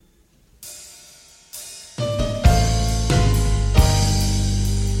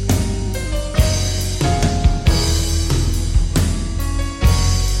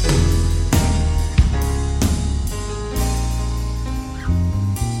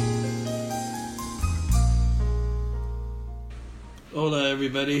Hola,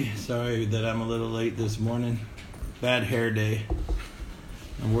 everybody. Sorry that I'm a little late this morning. Bad hair day.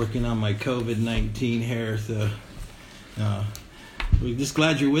 I'm working on my COVID-19 hair, so we're just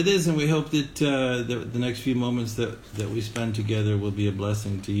glad you're with us, and we hope that the next few moments that we spend together will be a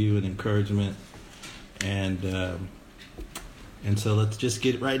blessing to you and encouragement. And so let's just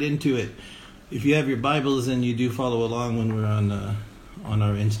get right into it. If you have your Bibles and you do follow along when we're on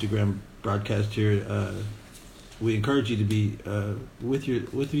our Instagram broadcast here, we encourage you to be with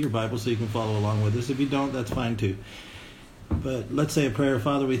your Bible so you can follow along with us. If you don't, that's fine too. But let's say a prayer.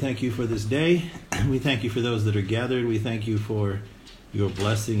 Father, we thank you for this day. We thank you for those that are gathered. We thank you for your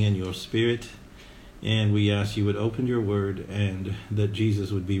blessing and your spirit. And we ask you would open your word and that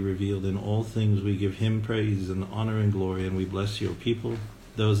Jesus would be revealed in all things. We give him praise and honor and glory, and we bless your people,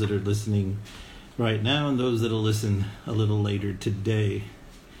 those that are listening right now and those that will listen a little later today.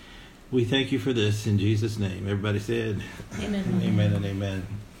 We thank you for this in Jesus' name. Everybody said, Amen. Amen and amen.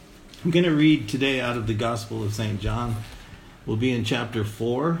 I'm going to read today out of the Gospel of St. John. We'll be in chapter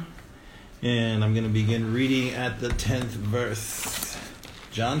 4, and I'm going to begin reading at the 10th verse.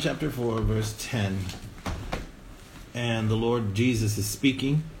 John chapter 4, verse 10. And the Lord Jesus is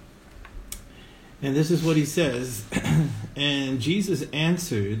speaking. And this is what he says. And Jesus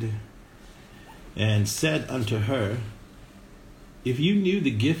answered and said unto her, if you knew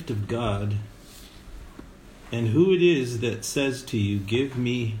the gift of God, and who it is that says to you, give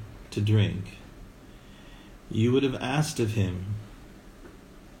me to drink, you would have asked of him,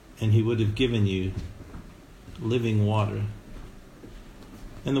 and he would have given you living water.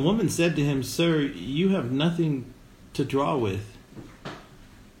 And the woman said to him, Sir, you have nothing to draw with,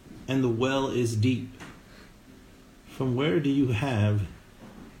 and the well is deep. From where do you have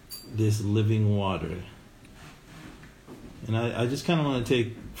this living water? And I just kind of want to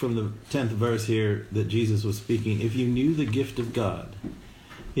take from the 10th verse here that Jesus was speaking. If you knew the gift of God,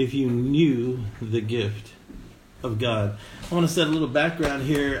 if you knew the gift of God. I want to set a little background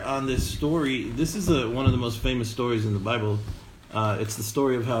here on this story. This is one of the most famous stories in the Bible. It's the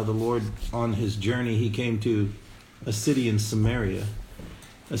story of how the Lord, on his journey, he came to a city in Samaria.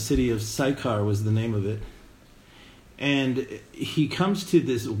 A city of Sychar was the name of it. And he comes to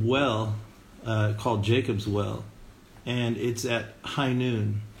this well called Jacob's Well. And it's at high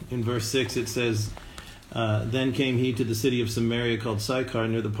noon. In verse 6 it says, Then came he to the city of Samaria called Sychar,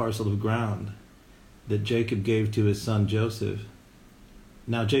 near the parcel of ground that Jacob gave to his son Joseph.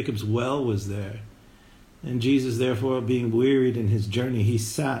 Now Jacob's well was there. And Jesus, therefore, being wearied in his journey, he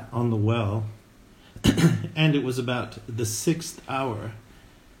sat on the well. And it was about the 6th hour.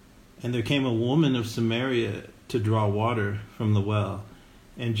 And there came a woman of Samaria to draw water from the well.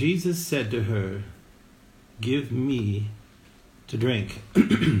 And Jesus said to her, give me to drink.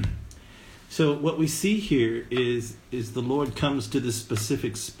 So what we see here is the Lord comes to this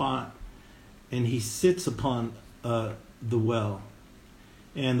specific spot, and he sits upon the well.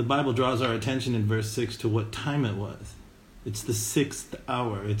 And the Bible draws our attention in verse 6 to what time it was. It's the 6th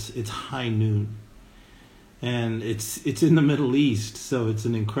hour. It's high noon. And it's in the Middle East, so it's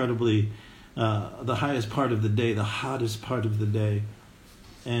an incredibly, the highest part of the day, the hottest part of the day.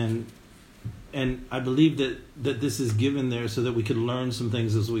 And I believe that this is given there so that we could learn some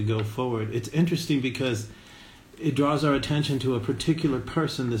things as we go forward. It's interesting because it draws our attention to a particular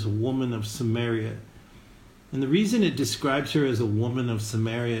person, this woman of Samaria. And the reason it describes her as a woman of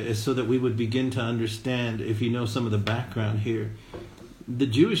Samaria is so that we would begin to understand, if you know some of the background here, the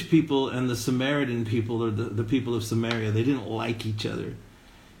Jewish people and the Samaritan people, or the people of Samaria, they didn't like each other.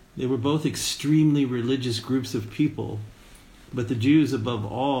 They were both extremely religious groups of people. But the Jews, above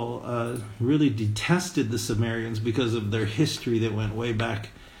all, really detested the Samaritans because of their history that went way back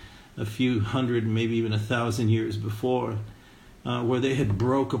a few hundred, maybe even 1,000 years before, where they had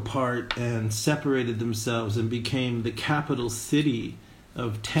broke apart and separated themselves and became the capital city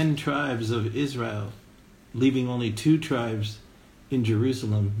of 10 tribes of Israel, leaving only 2 tribes in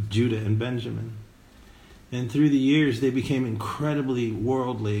Jerusalem, Judah and Benjamin. And through the years, they became incredibly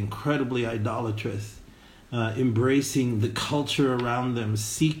worldly, incredibly idolatrous. Embracing the culture around them,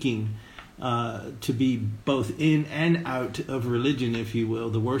 seeking to be both in and out of religion, if you will,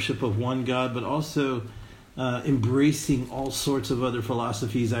 the worship of one God, but also embracing all sorts of other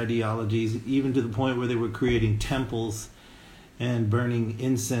philosophies, ideologies, even to the point where they were creating temples and burning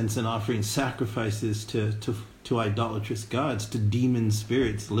incense and offering sacrifices to idolatrous gods, to demon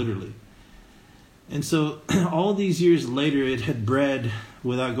spirits, literally. And so all these years later, it had bred,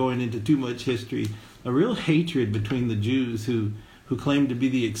 without going into too much history, a real hatred between the Jews who claimed to be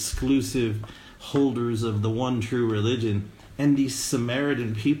the exclusive holders of the one true religion, and these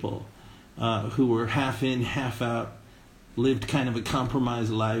Samaritan people who were half in, half out, lived kind of a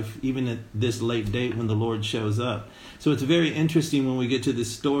compromised life, even at this late date when the Lord shows up. So it's very interesting when we get to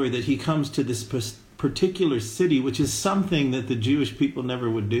this story that he comes to this particular city, which is something that the Jewish people never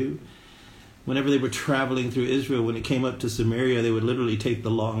would do. Whenever they were traveling through Israel, when it came up to Samaria, they would literally take the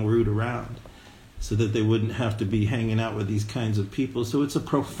long route around so that they wouldn't have to be hanging out with these kinds of people. So it's a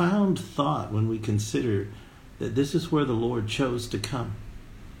profound thought when we consider that this is where the Lord chose to come.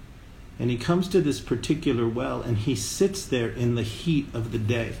 And he comes to this particular well, and he sits there in the heat of the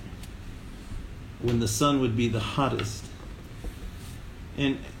day when the sun would be the hottest.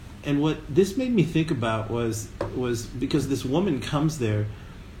 And what this made me think about was because this woman comes there,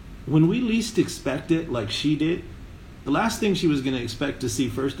 when we least expect it, like she did, the last thing she was going to expect to see,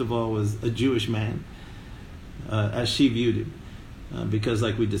 first of all, was a Jewish man, as she viewed him. Because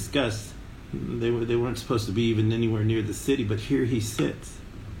like we discussed, they weren't supposed to be even anywhere near the city, but here he sits.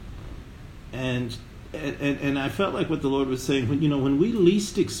 And I felt like what the Lord was saying, when we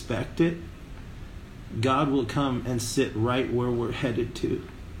least expect it, God will come and sit right where we're headed to.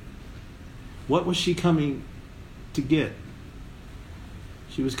 What was she coming to get?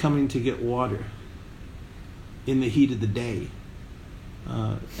 She was coming to get water in the heat of the day.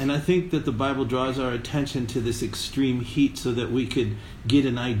 And I think that the Bible draws our attention to this extreme heat so that we could get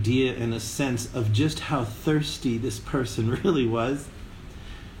an idea and a sense of just how thirsty this person really was.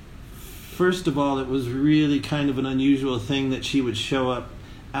 First of all, it was really kind of an unusual thing that she would show up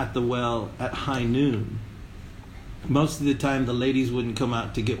at the well at high noon. Most of the time, the ladies wouldn't come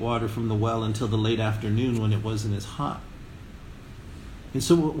out to get water from the well until the late afternoon when it wasn't as hot. And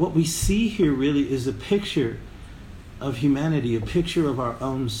so what we see here really is a picture of humanity, a picture of our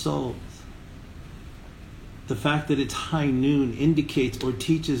own souls. The fact that it's high noon indicates or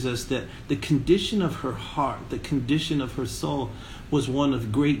teaches us that the condition of her heart, the condition of her soul, was one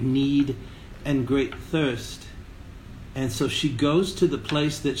of great need and great thirst. And so she goes to the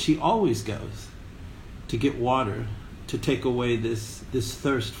place that she always goes to get water, to take away this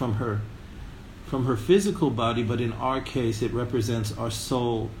thirst from her physical body, but in our case it represents our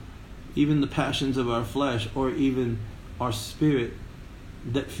soul, even the passions of our flesh, or even our spirit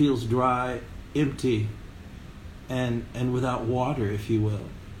that feels dry, empty, and without water, if you will.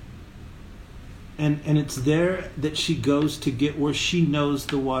 And it's there that she goes to get where she knows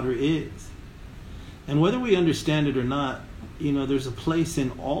the water is. And whether we understand it or not, there's a place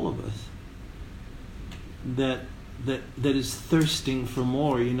in all of us that is thirsting for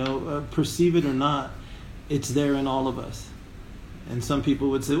more. Perceive it or not, it's there in all of us. And some people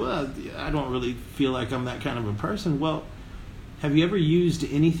would say, well, I don't really feel like I'm that kind of a person. Well, have you ever used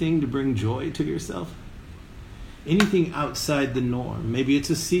anything to bring joy to yourself? Anything outside the norm. Maybe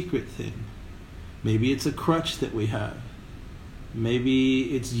it's a secret thing. Maybe it's a crutch that we have.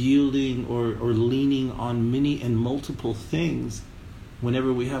 Maybe it's yielding or leaning on many and multiple things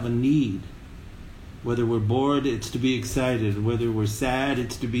whenever we have a need. Whether we're bored, it's to be excited. Whether we're sad,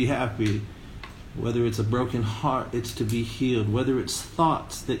 it's to be happy. Whether it's a broken heart, it's to be healed. Whether it's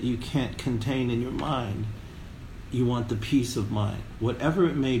thoughts that you can't contain in your mind, you want the peace of mind. Whatever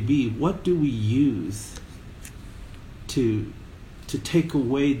it may be, what do we use to take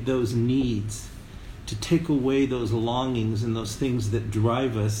away those needs, to take away those longings and those things that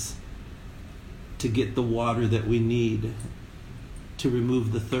drive us to get the water that we need to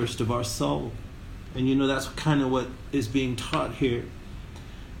remove the thirst of our soul? And that's kind of what is being taught here.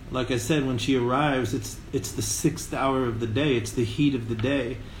 Like I said, when she arrives, it's the 6th hour of the day. It's the heat of the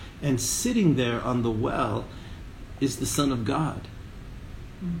day. And sitting there on the well is the Son of God.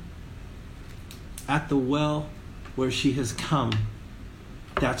 At the well where she has come,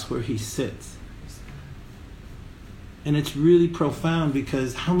 that's where he sits. And it's really profound,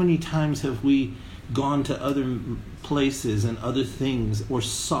 because how many times have we gone to other places and other things, or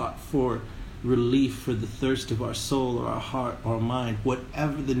sought for relief for the thirst of our soul or our heart or mind,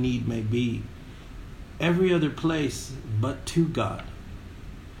 whatever the need may be, every other place but to God.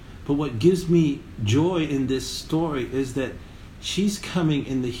 But what gives me joy in this story is that she's coming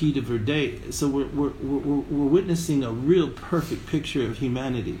in the heat of her day. So we're witnessing a real perfect picture of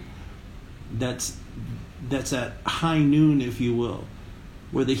humanity that's at high noon, if you will,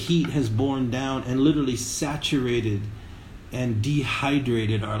 where the heat has borne down and literally saturated and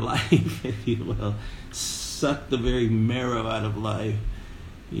dehydrated our life, if you will, sucked the very marrow out of life.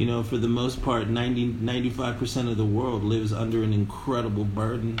 For the most part, 95% of the world lives under an incredible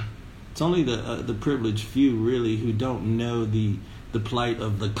burden. It's only the privileged few, really, who don't know the plight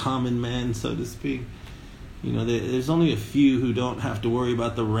of the common man, so to speak. There's only a few who don't have to worry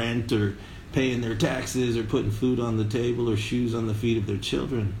about the rent or paying their taxes or putting food on the table or shoes on the feet of their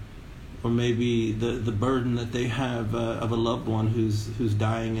children. or maybe the burden that they have of a loved one who's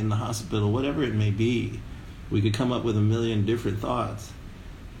dying in the hospital, whatever it may be. We could come up with a million different thoughts.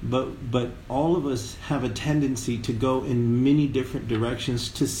 But all of us have a tendency to go in many different directions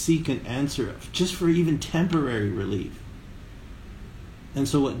to seek an answer, just for even temporary relief. And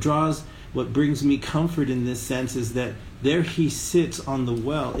so what brings me comfort in this sense is that there he sits on the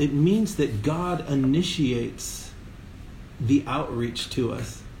well. It means that God initiates the outreach to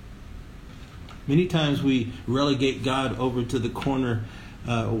us. Many times we relegate God over to the corner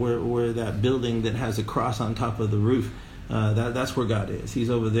where that building that has a cross on top of the roof, that's where God is. He's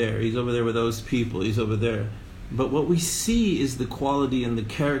over there. He's over there with those people. He's over there. But what we see is the quality and the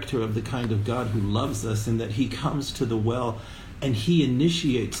character of the kind of God who loves us, and that he comes to the well and he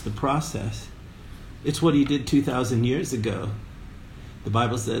initiates the process. It's what he did 2,000 years ago. The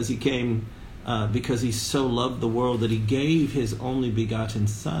Bible says he came because he so loved the world that he gave his only begotten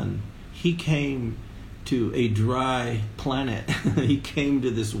Son. He came to a dry planet. He came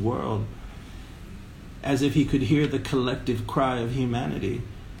to this world as if he could hear the collective cry of humanity,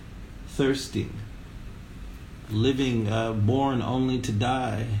 thirsting, living, born only to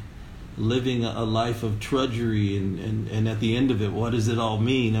die, living a life of drudgery, and at the end of it, what does it all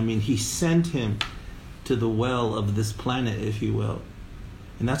mean? I mean, he sent him to the well of this planet, if you will.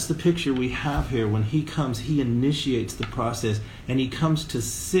 And that's the picture we have here. When he comes, he initiates the process, and he comes to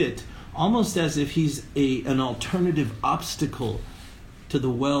sit almost as if he's an alternative obstacle to the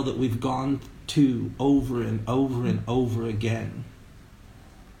well that we've gone to over and over and over again.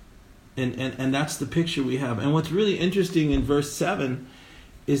 And that's the picture we have. And what's really interesting in verse 7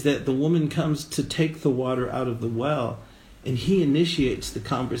 is that the woman comes to take the water out of the well, and he initiates the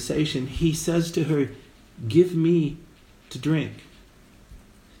conversation. He says to her, "Give me to drink.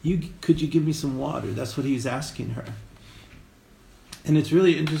 Could you give me some water?" That's what he's asking her. And it's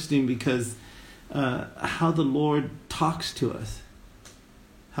really interesting because how the Lord talks to us,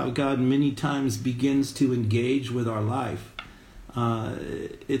 how God many times begins to engage with our life.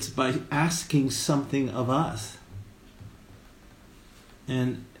 It's by asking something of us.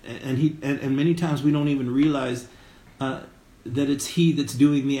 And many times we don't even realize that it's he that's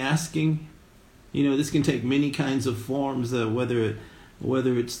doing the asking. You know, this can take many kinds of forms, whether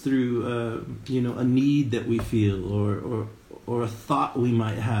it's through a need that we feel, or a thought we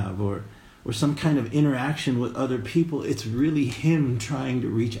might have, or some kind of interaction with other people. It's really him trying to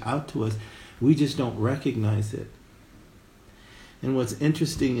reach out to us. We just don't recognize it. And what's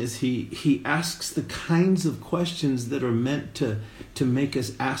interesting is he asks the kinds of questions that are meant to make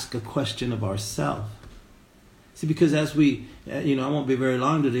us ask a question of ourselves. See, because as we, I won't be very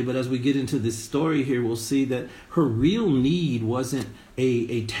long today, but as we get into this story here, we'll see that her real need wasn't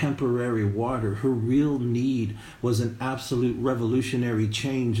a temporary water. Her real need was an absolute revolutionary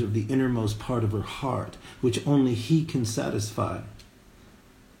change of the innermost part of her heart, which only he can satisfy.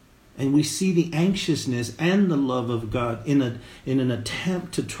 And we see the anxiousness and the love of God in an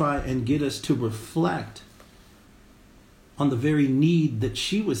attempt to try and get us to reflect on the very need that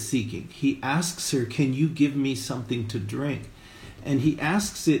she was seeking. He asks her, "Can you give me something to drink?" And he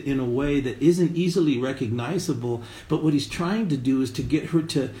asks it in a way that isn't easily recognizable, but what he's trying to do is to get her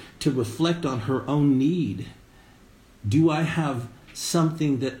to reflect on her own need. Do I have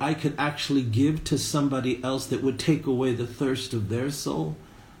something that I could actually give to somebody else that would take away the thirst of their soul?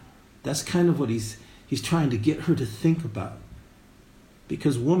 That's kind of what he's trying to get her to think about.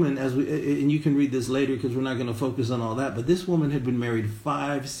 Because woman, and you can read this later because we're not going to focus on all that, but this woman had been married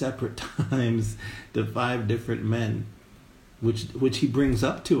 5 separate times to 5 different men, which he brings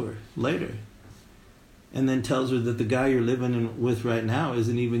up to her later, and then tells her that the guy you're living with right now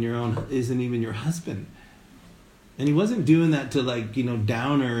isn't even your husband. And he wasn't doing that to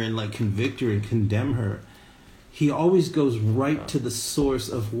down her and convict her and condemn her. He always goes right to the source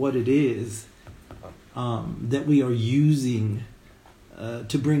of what it is that we are using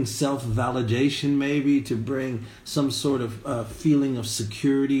to bring self-validation, maybe to bring some sort of feeling of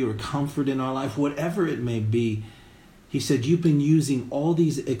security or comfort in our life, whatever it may be. He said, you've been using all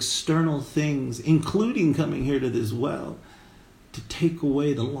these external things, including coming here to this well, to take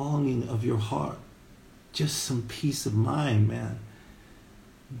away the longing of your heart. Just some peace of mind, man.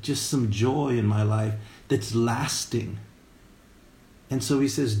 Just some joy in my life that's lasting. And so he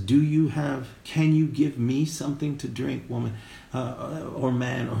says, can you give me something to drink, woman, or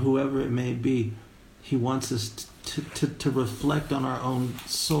man, or whoever it may be? He wants us to reflect on our own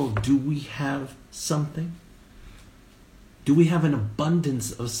soul. Do we have something? Do we have an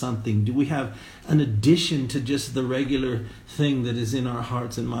abundance of something? Do we have an addition to just the regular thing that is in our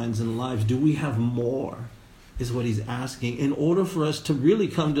hearts and minds and lives? Do we have more? is what he's asking, in order for us to really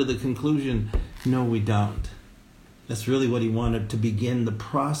come to the conclusion, no, we don't. That's really what he wanted, to begin the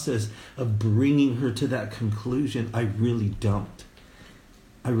process of bringing her to that conclusion. I really don't.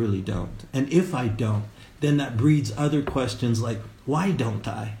 I really don't. And if I don't, then that breeds other questions like, why don't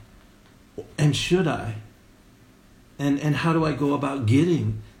I? And should I? And how do I go about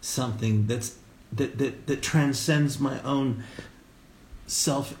getting something that transcends my own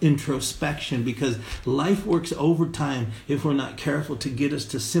self-introspection? Because life works overtime if we're not careful to get us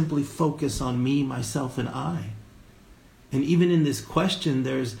to simply focus on me, myself, and I. And even in this question,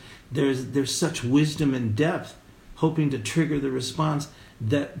 there's such wisdom and depth, hoping to trigger the response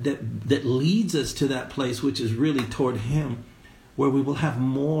that leads us to that place, which is really toward him, where we will have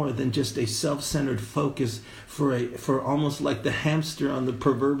more than just a self-centered focus for almost like the hamster on the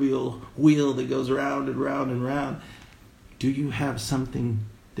proverbial wheel that goes round and round and round. Do you have something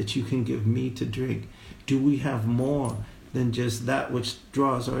that you can give me to drink? Do we have more than just that which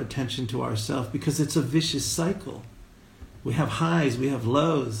draws our attention to ourselves? Because it's a vicious cycle. We have highs, we have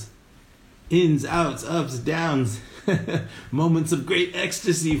lows, ins, outs, ups, downs, moments of great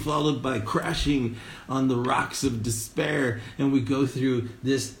ecstasy followed by crashing on the rocks of despair. And we go through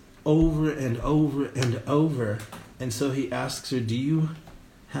this over and over and over. And so he asks her, do you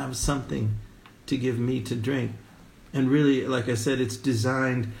have something to give me to drink? And really, like I said, it's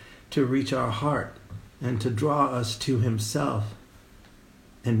designed to reach our heart and to draw us to himself.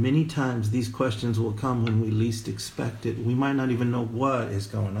 And many times these questions will come when we least expect it. We might not even know what is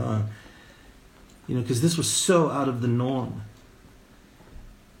going on. Because this was so out of the norm.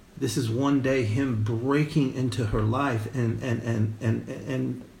 This is one day him breaking into her life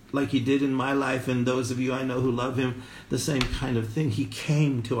and like he did in my life, and those of you I know who love him, the same kind of thing. He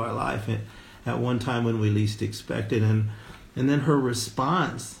came to our life at one time when we least expected. And then her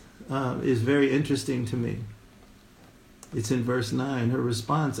response is very interesting to me. It's in verse 9. Her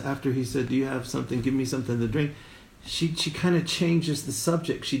response after he said, do you have something? Give me something to drink. She kind of changes the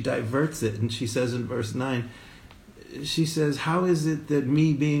subject. She diverts it. And she says in verse 9, she says, how is it that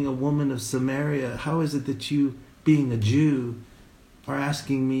me being a woman of Samaria, how is it that you being a Jew are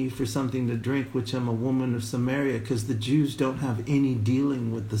asking me for something to drink, which I'm a woman of Samaria? Because the Jews don't have any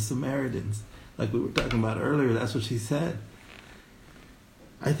dealing with the Samaritans. Like we were talking about earlier, that's what she said.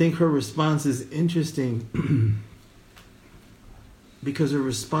 I think her response is interesting because her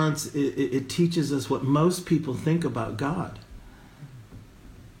response, it teaches us what most people think about God.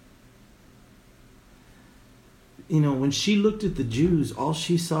 When she looked at the Jews, all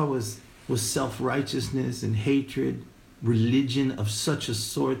she saw was self-righteousness and hatred, religion of such a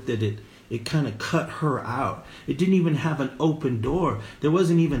sort that it kind of cut her out. It didn't even have an open door. There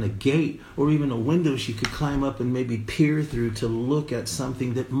wasn't even a gate or even a window she could climb up and maybe peer through to look at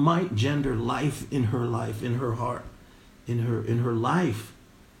something that might gender life, in her heart, in her life.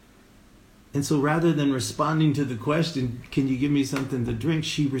 And so rather than responding to the question, can you give me something to drink?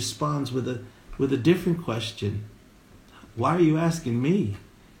 She responds with a different question. Why are you asking me?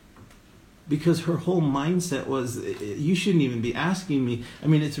 Because her whole mindset was, you shouldn't even be asking me. I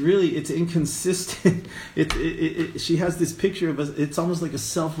mean, it's inconsistent. She has this picture of us. It's almost like a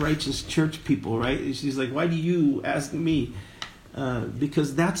self-righteous church people, right? She's like, why do you ask me?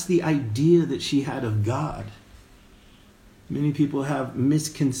 Because that's the idea that she had of God. Many people have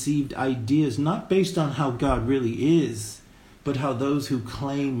misconceived ideas, not based on how God really is, but how those who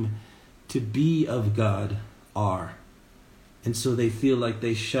claim to be of God are. And so they feel like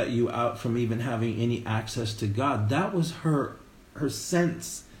they shut you out from even having any access to God. That was her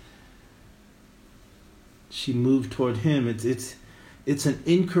sense. She moved toward him. It's an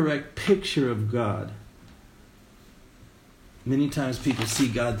incorrect picture of God. Many times people see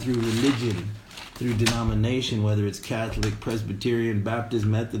God through religion, through denomination, whether it's Catholic, Presbyterian, Baptist,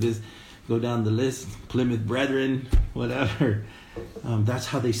 Methodist, go down the list, Plymouth Brethren, whatever. That's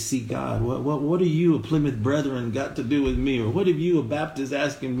how they see God. What are you, a Plymouth Brethren, got to do with me? Or what have you, a Baptist,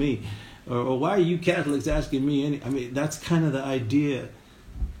 asking me? Or why are you Catholics asking me? That's kind of the idea.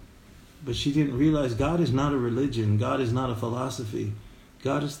 But she didn't realize God is not a religion. God is not a philosophy.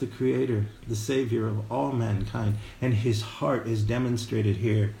 God is the creator, the savior of all mankind. And his heart is demonstrated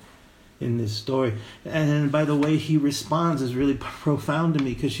here in this story. And by the way he responds is really profound to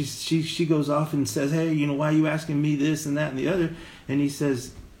me, because she goes off and says, hey, why are you asking me this and that and the other? And he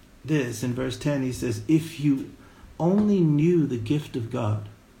says this in verse 10. He says, if you only knew the gift of God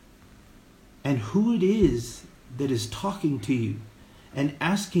and who it is that is talking to you and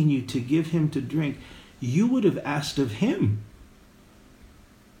asking you to give him to drink, you would have asked of him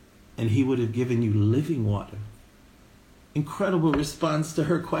and he would have given you living water. Incredible response to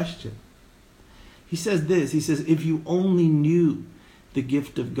her question. He says this. He says, if you only knew the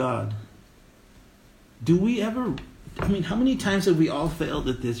gift of God. Do we ever, how many times have we all failed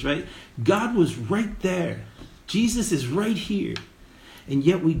at this, right? God was right there. Jesus is right here. And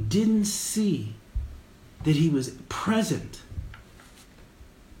yet we didn't see that he was present.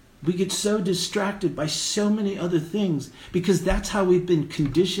 We get so distracted by so many other things because that's how we've been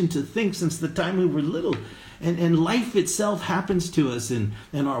conditioned to think since the time we were little. And life itself happens to us, and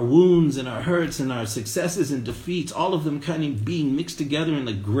our wounds and our hurts and our successes and defeats, all of them kind of being mixed together in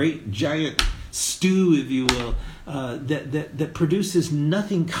a great giant stew, if you will, that produces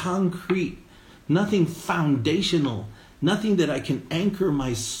nothing concrete, nothing foundational, nothing that I can anchor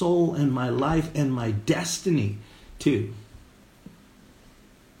my soul and my life and my destiny to.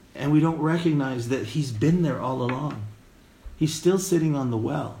 And we don't recognize that he's been there all along. He's still sitting on the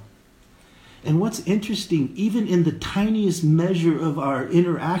well. And what's interesting, even in the tiniest measure of our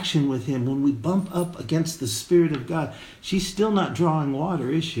interaction with him, when we bump up against the Spirit of God, she's still not drawing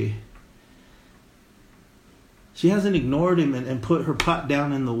water, is she? She hasn't ignored him and put her pot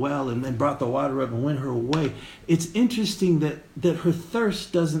down in the well and brought the water up and went her way. It's interesting that her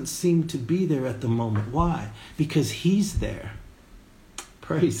thirst doesn't seem to be there at the moment. Why? Because he's there.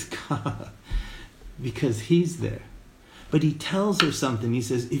 Praise God. Because he's there. But he tells her something. He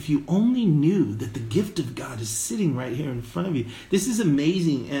says, if you only knew that the gift of God is sitting right here in front of you. This is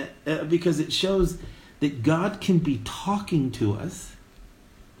amazing because it shows that God can be talking to us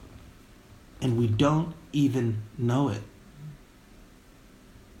and we don't even know it.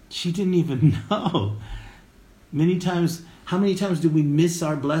 She didn't even know. How many times do we miss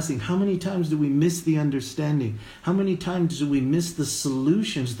our blessing? How many times do we miss the understanding? How many times do we miss the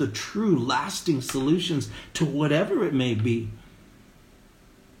solutions, the true lasting solutions to whatever it may be?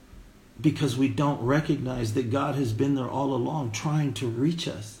 Because we don't recognize that God has been there all along trying to reach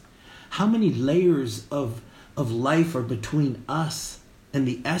us. How many layers of life are between us and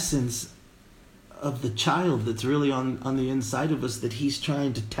the essence of the child that's really on the inside of us that he's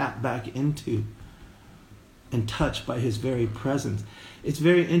trying to tap back into and touched by his very presence. It's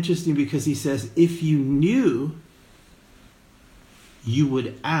very interesting because he says, if you knew, you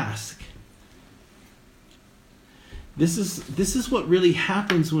would ask. This is what really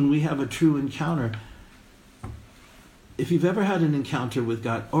happens when we have a true encounter. If you've ever had an encounter with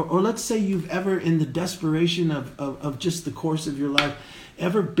God, or let's say you've ever, in the desperation of just the course of your life,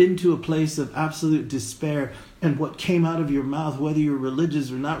 ever been to a place of absolute despair, and what came out of your mouth, whether you're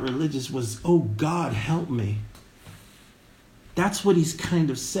religious or not religious, was, oh God, help me. That's what he's kind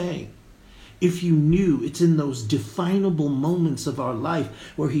of saying. If you knew, it's in those definable moments of our life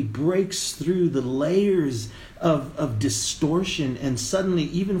where he breaks through the layers of distortion, and suddenly,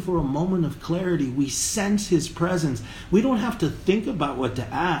 even for a moment of clarity, we sense his presence. We don't have to think about what to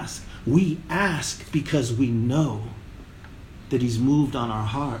ask. We ask because we know that he's moved on our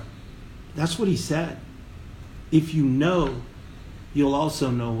heart. That's what he said. If you know, you'll also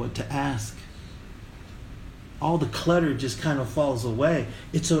know what to ask. All the clutter just kind of falls away.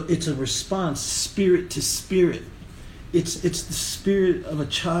 It's a response, spirit to spirit. It's the spirit of a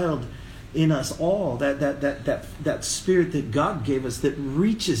child in us all. That spirit that God gave us that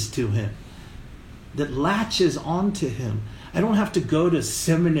reaches to him, that latches onto him. I don't have to go to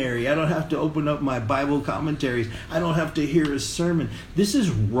seminary. I don't have to open up my Bible commentaries. I don't have to hear a sermon. This is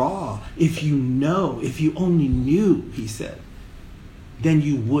raw. If you know, if you only knew, he said, then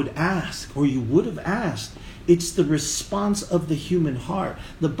you would ask, or you would have asked. It's the response of the human heart.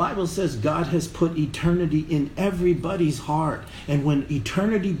 The Bible says God has put eternity in everybody's heart. And when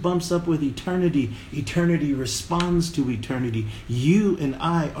eternity bumps up with eternity, eternity responds to eternity. You and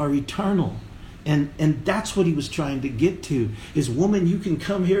I are eternal. And that's what he was trying to get to. Is, woman, you can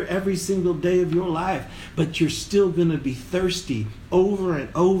come here every single day of your life, but you're still going to be thirsty over and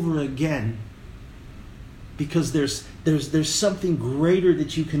over again. Because there's something greater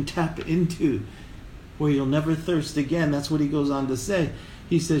that you can tap into, where you'll never thirst again. That's what he goes on to say.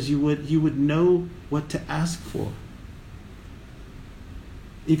 He says you would know what to ask for.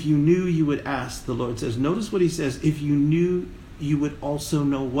 If you knew, you would ask, the Lord says. Notice what he says. If you knew, you would also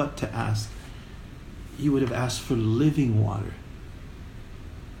know what to ask. You would have asked for living water.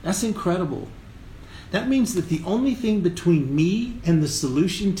 That's incredible. That means that the only thing between me and the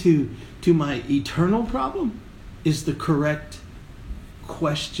solution to my eternal problem is the correct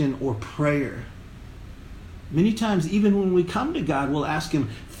question or prayer. Many times, even when we come to God, we'll ask him,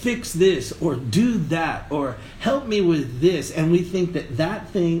 fix this or do that or help me with this. And we think that that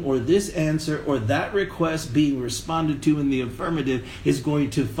thing or this answer or that request being responded to in the affirmative is going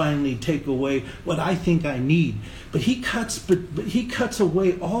to finally take away what I think I need. But he cuts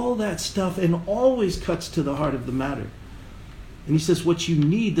away all that stuff and always cuts to the heart of the matter. And he says, what you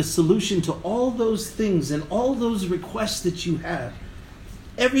need, the solution to all those things and all those requests that you have,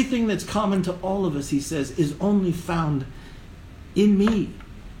 everything that's common to all of us, he says, is only found in me.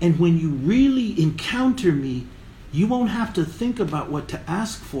 And when you really encounter me, you won't have to think about what to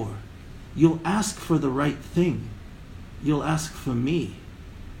ask for. You'll ask for the right thing. You'll ask for me.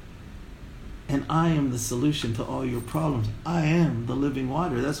 And I am the solution to all your problems. I am the living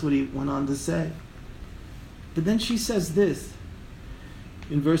water. That's what he went on to say. But then she says this.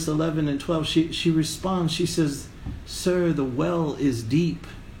 In verse 11 and 12, she responds. She says, "Sir, the well is deep,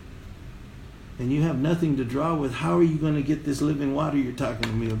 and you have nothing to draw with. How are you going to get this living water you're talking to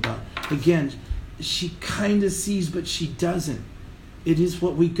me about?" Again, she kind of sees, but she doesn't. It is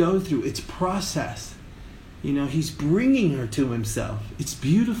what we go through. It's process. He's bringing her to himself. It's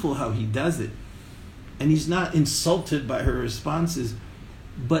beautiful how he does it. And he's not insulted by her responses.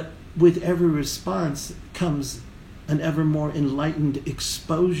 But with every response comes an ever more enlightened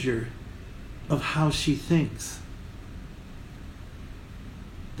exposure of how she thinks.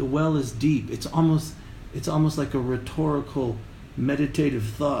 The well is deep. It's almost like a rhetorical, meditative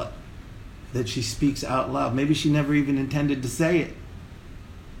thought that she speaks out loud. Maybe she never even intended to say it.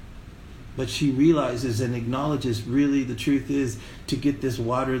 But she realizes and acknowledges, really the truth is, to get this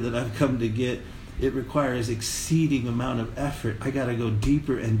water that I've come to get, it requires exceeding amount of effort. I got to go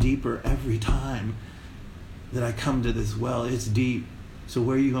deeper and deeper every time that I come to this well. It's deep. So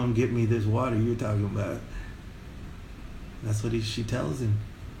where are you going to get me this water you're talking about? That's what she tells him.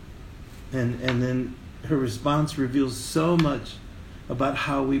 And then her response reveals so much about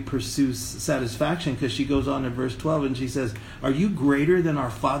how we pursue satisfaction, because she goes on in verse 12 and she says, "Are you greater than our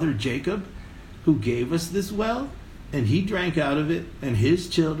father Jacob, who gave us this well? And he drank out of it, and his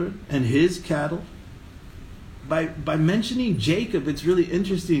children, and his cattle." By mentioning Jacob, it's really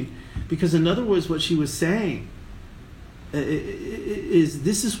interesting, because in other words, what she was saying is,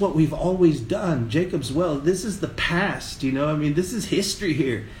 this is what we've always done. Jacob's well, this is the past, this is history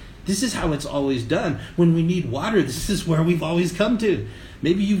here. This is how it's always done. When we need water, this is where we've always come to.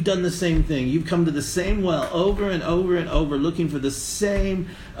 Maybe you've done the same thing. You've come to the same well over and over and over, looking for the same,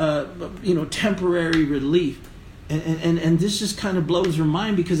 temporary relief. And this just kind of blows her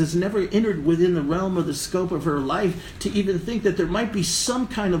mind, because it's never entered within the realm or the scope of her life to even think that there might be some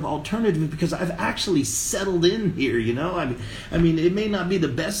kind of alternative, because I've actually settled in here, I mean, it may not be the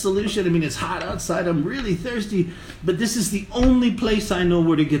best solution. It's hot outside. I'm really thirsty, but this is the only place I know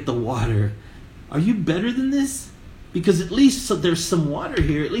where to get the water. Are you better than this? Because at least there's some water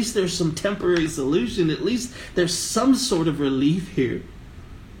here. At least there's some temporary solution. At least there's some sort of relief here.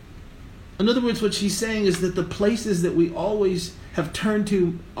 In other words, what she's saying is that the places that we always have turned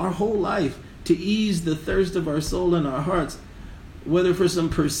to our whole life to ease the thirst of our soul and our hearts, whether for some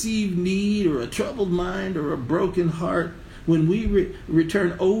perceived need or a troubled mind or a broken heart, when we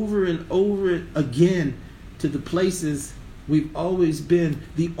return over and over again to the places we've always been,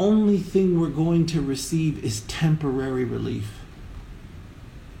 the only thing we're going to receive is temporary relief,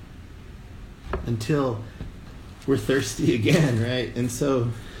 until we're thirsty again, right? And so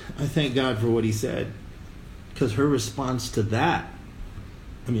I thank God for what he said, because her response to that,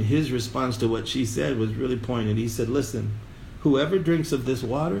 his response to what she said was really pointed. He said, "Listen, whoever drinks of this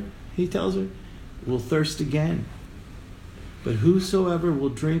water," he tells her, "will thirst again. But whosoever will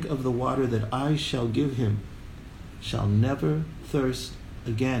drink of the water that I shall give him shall never thirst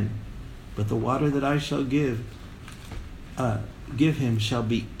again. But the water that I shall give him shall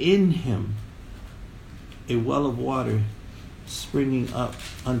be in him a well of water springing up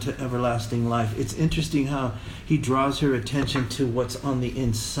unto everlasting life." It's interesting how he draws her attention to what's on the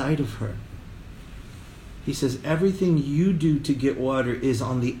inside of her. He says, everything you do to get water is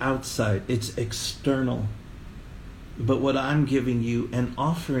on the outside. It's external. But what I'm giving you and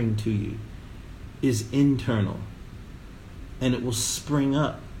offering to you is internal. And it will spring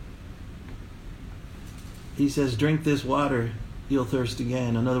up. He says, drink this water, you'll thirst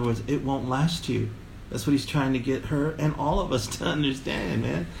again. In other words, it won't last you. That's what he's trying to get her and all of us to understand,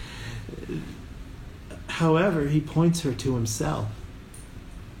 man. However, he points her to himself,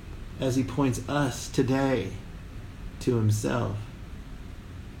 as he points us today to himself.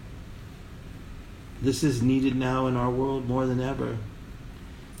 This is needed now in our world more than ever.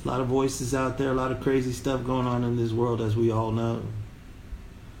 A lot of voices out there, a lot of crazy stuff going on in this world, as we all know.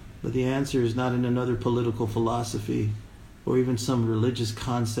 But the answer is not in another political philosophy. or even some religious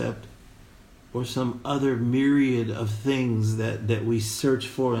concept, or some other myriad of things that we search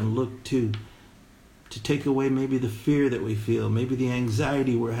for and look to take away maybe the fear that we feel, maybe the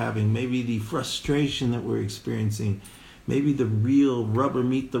anxiety we're having, maybe the frustration that we're experiencing, maybe the real rubber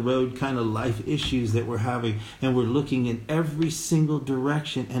meet the road kind of life issues that we're having, and we're looking in every single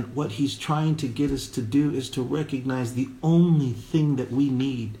direction. And what he's trying to get us to do is to recognize the only thing that we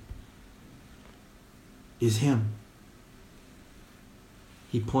need is him.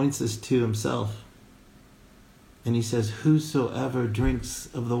 He points us to himself. And he says, whosoever drinks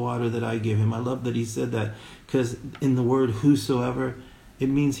of the water that I give him. I love that he said that, because in the word whosoever, it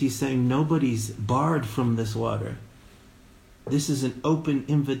means he's saying nobody's barred from this water. This is an open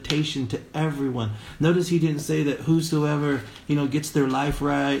invitation to everyone. Notice he didn't say that whosoever, gets their life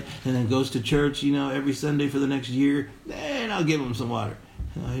right and then goes to church, every Sunday for the next year, then I'll give them some water.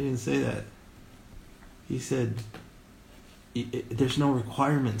 No, he didn't say that. He said, there's no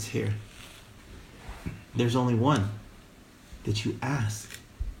requirements here. There's only one, that you ask.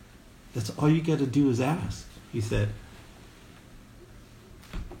 That's all you got to do is ask, he said.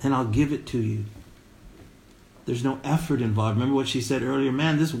 And I'll give it to you. There's no effort involved. Remember what she said earlier?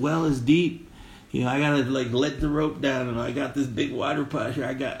 Man, this well is deep. I got to let the rope down, and I got this big water pot here.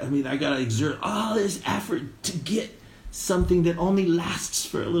 I got to exert all this effort to get something that only lasts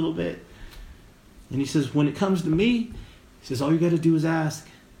for a little bit. And he says, when it comes to me, he says, all you got to do is ask.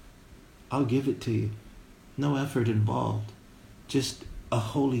 I'll give it to you. No effort involved. Just a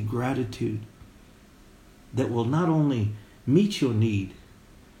holy gratitude that will not only meet your need,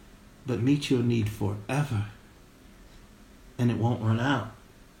 but meet your need forever. And it won't run out.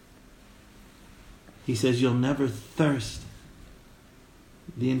 He says you'll never thirst.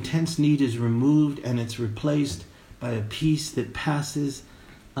 The intense need is removed and it's replaced by a peace that passes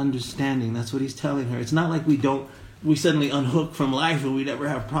understanding. That's what he's telling her. It's not like we suddenly unhook from life and we never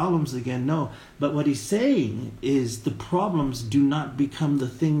have problems again. No. But what he's saying is the problems do not become the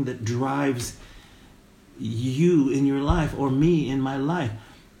thing that drives you in your life or me in my life.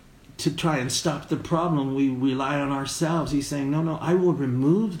 To try and stop the problem, we rely on ourselves. He's saying, no, I will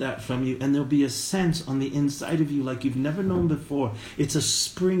remove that from you, and there'll be a sense on the inside of you like you've never known before. It's a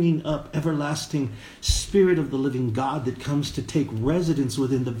springing up, everlasting Spirit of the living God that comes to take residence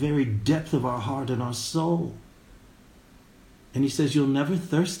within the very depth of our heart and our soul. And he says, you'll never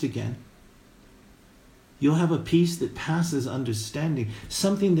thirst again. You'll have a peace that passes understanding,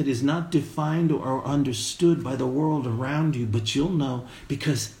 something that is not defined or understood by the world around you, but you'll know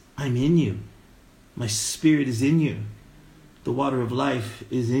because I'm in you. My Spirit is in you. The water of life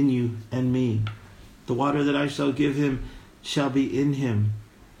is in you and me. The water that I shall give him shall be in him,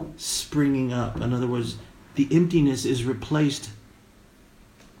 springing up. In other words, the emptiness is replaced.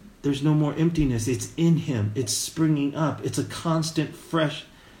 There's no more emptiness. It's in him. It's springing up. It's a constant, fresh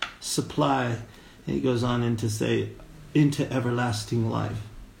supply. And he goes on to say, into everlasting life.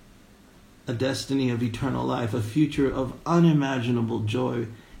 A destiny of eternal life. A future of unimaginable joy.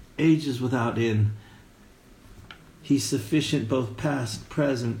 Ages without end. He's sufficient both past,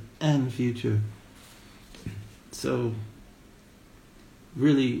 present, and future. So,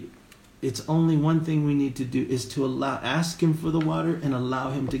 really, it's only one thing we need to do is to ask him for the water and allow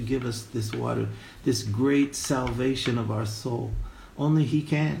him to give us this water, this great salvation of our soul. Only he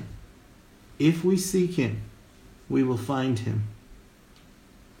can. If we seek him, we will find him.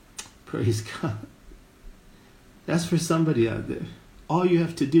 Praise God. That's for somebody out there. All you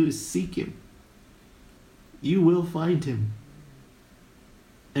have to do is seek him. You will find him.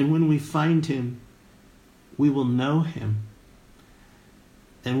 And when we find him, we will know him.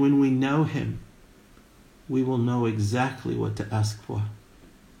 And when we know him, we will know exactly what to ask for.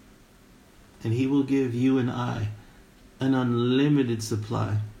 And he will give you and I an unlimited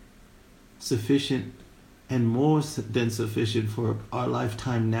supply, sufficient and more than sufficient for our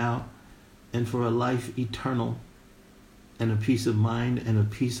lifetime now and for a life eternal, and a peace of mind and a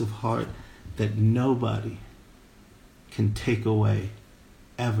peace of heart that nobody can take away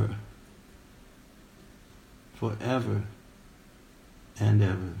ever, forever and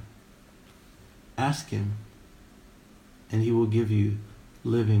ever. Ask him, and he will give you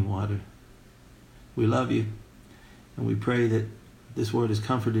living water. We love you, and we pray that this word has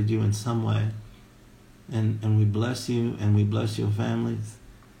comforted you in some way. And we bless you, and we bless your families,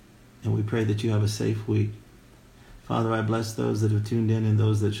 and we pray that you have a safe week. Father, I bless those that have tuned in and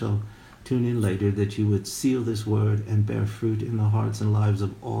those that shall tune in later, that you would seal this word and bear fruit in the hearts and lives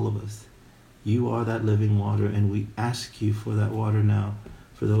of all of us. You are that living water, and we ask you for that water now.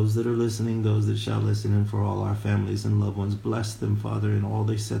 For those that are listening, those that shall listen, and for all our families and loved ones, bless them, Father, in all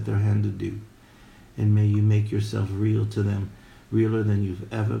they set their hand to do. and may you make yourself real to them, realer than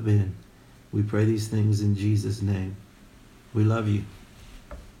you've ever been. We pray these things in Jesus' name. We love you.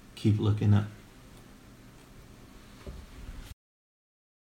 Keep looking up.